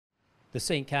The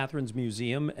St. Catharines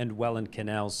Museum and Welland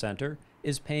Canals Centre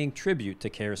is paying tribute to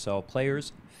Carousel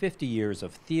Players' 50 years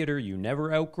of theatre you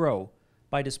never outgrow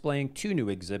by displaying 2 new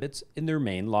exhibits in their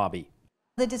main lobby.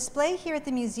 The display here at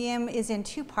the museum is in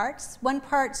 2 parts. One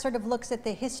part sort of looks at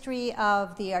the history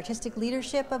of the artistic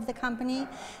leadership of the company.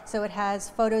 So it has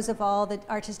photos of all the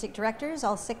artistic directors,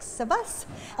 all 6 of us.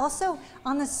 Also,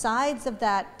 on the sides of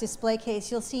that display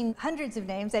case, you'll see hundreds of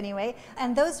names anyway,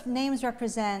 and those names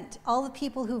represent all the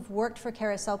people who've worked for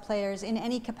Carousel Players in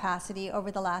any capacity over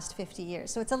the last 50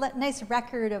 years. So it's a nice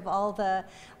record of all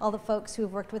the folks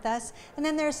who've worked with us. And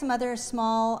then there are some other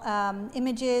small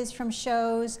images from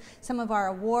shows, some of our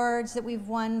awards that we've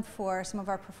won for some of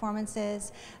our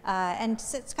performances, and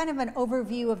so it's kind of an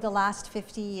overview of the last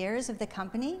 50 years of the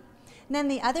company. And then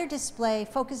the other display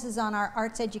focuses on our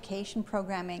arts education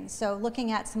programming, so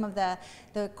looking at some of the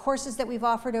courses that we've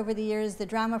offered over the years, the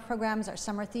drama programs, our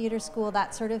summer theatre school,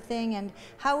 that sort of thing, and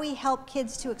how we help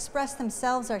kids to express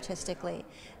themselves artistically.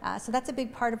 So that's a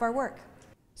big part of our work.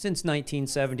 Since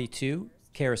 1972,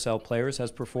 Carousel Players has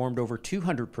performed over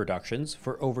 200 productions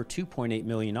for over 2.8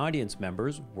 million audience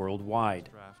members worldwide.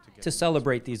 To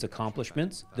celebrate these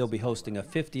accomplishments, they'll be hosting a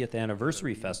 50th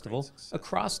anniversary festival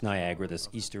across Niagara this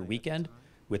Easter weekend,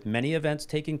 with many events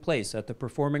taking place at the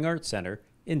Performing Arts Centre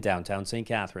in downtown St.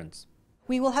 Catharines.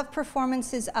 We will have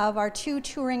performances of our 2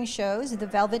 touring shows, The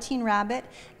Velveteen Rabbit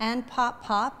and Pop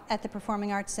Pop, at the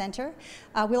Performing Arts Centre.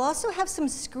 We'll also have some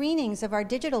screenings of our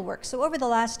digital work. So over the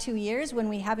last 2 years, when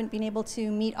we haven't been able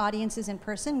to meet audiences in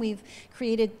person, we've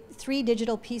created 3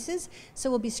 digital pieces. So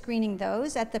we'll be screening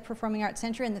those at the Performing Arts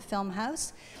Centre in the Film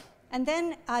House. And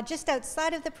then just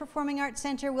outside of the Performing Arts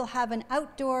Centre, we'll have an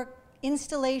outdoor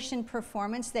installation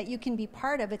performance that you can be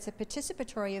part of. It's a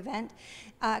participatory event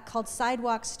called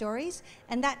Sidewalk Stories,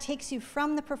 and that takes you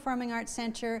from the Performing Arts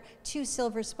Centre to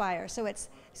Silver Spire. So it's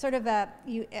sort of an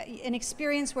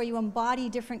experience where you embody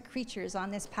different creatures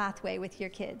on this pathway with your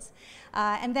kids.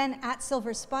 And then at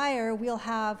Silver Spire, we'll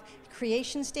have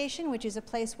Creation Station, which is a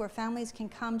place where families can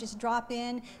come, just drop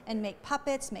in and make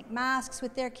puppets, make masks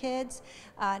with their kids.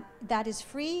 That is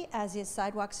free, as is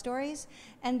Sidewalk Stories.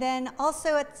 And then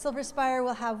also at Silver Spire,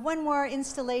 we'll have one more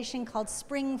installation called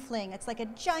Spring Fling. It's like a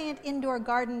giant indoor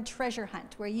garden treasure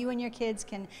hunt where you and your kids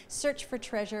can search for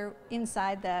treasure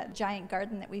inside the giant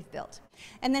garden that we've built.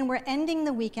 And then we're ending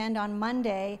the weekend on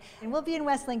Monday, and we'll be in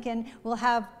West Lincoln. We'll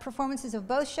have performances of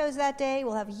both shows that day.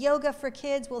 We'll have yoga for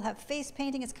kids. We'll have face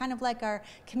painting. It's kind of like our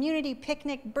community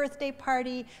picnic birthday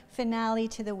party finale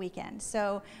to the weekend.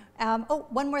 So, oh,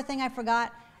 one more thing I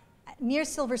forgot. Near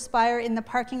Silver Spire, in the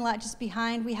parking lot just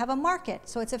behind, we have a market.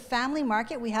 So it's a family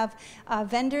market. We have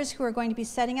vendors who are going to be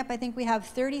setting up. I think we have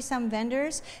 30-some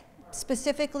vendors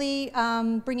specifically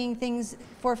bringing things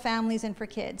for families and for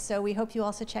kids. So we hope you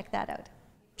also check that out.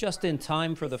 Just in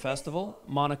time for the festival,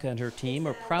 Monica and her team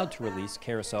are proud to release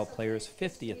Carousel Players'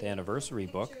 50th anniversary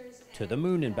book, To the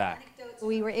Moon and Back.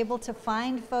 We were able to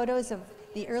find photos of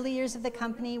the early years of the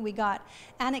company. We got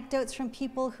anecdotes from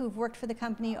people who've worked for the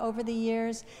company over the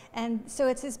years. And so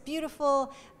it's this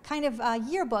beautiful kind of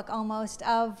yearbook almost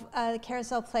of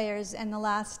Carousel Players and the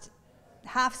last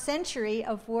half-century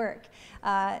of work.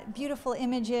 Beautiful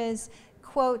images,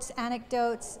 quotes,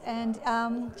 anecdotes, and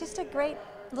just a great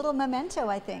little memento,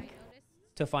 I think.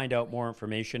 To find out more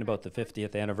information about the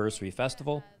 50th Anniversary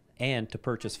Festival and to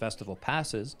purchase festival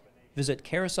passes, visit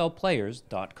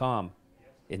carouselplayers.com.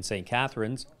 In St.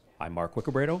 Catharines, I'm Mark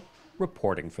Wiccabrado,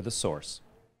 reporting for The Source.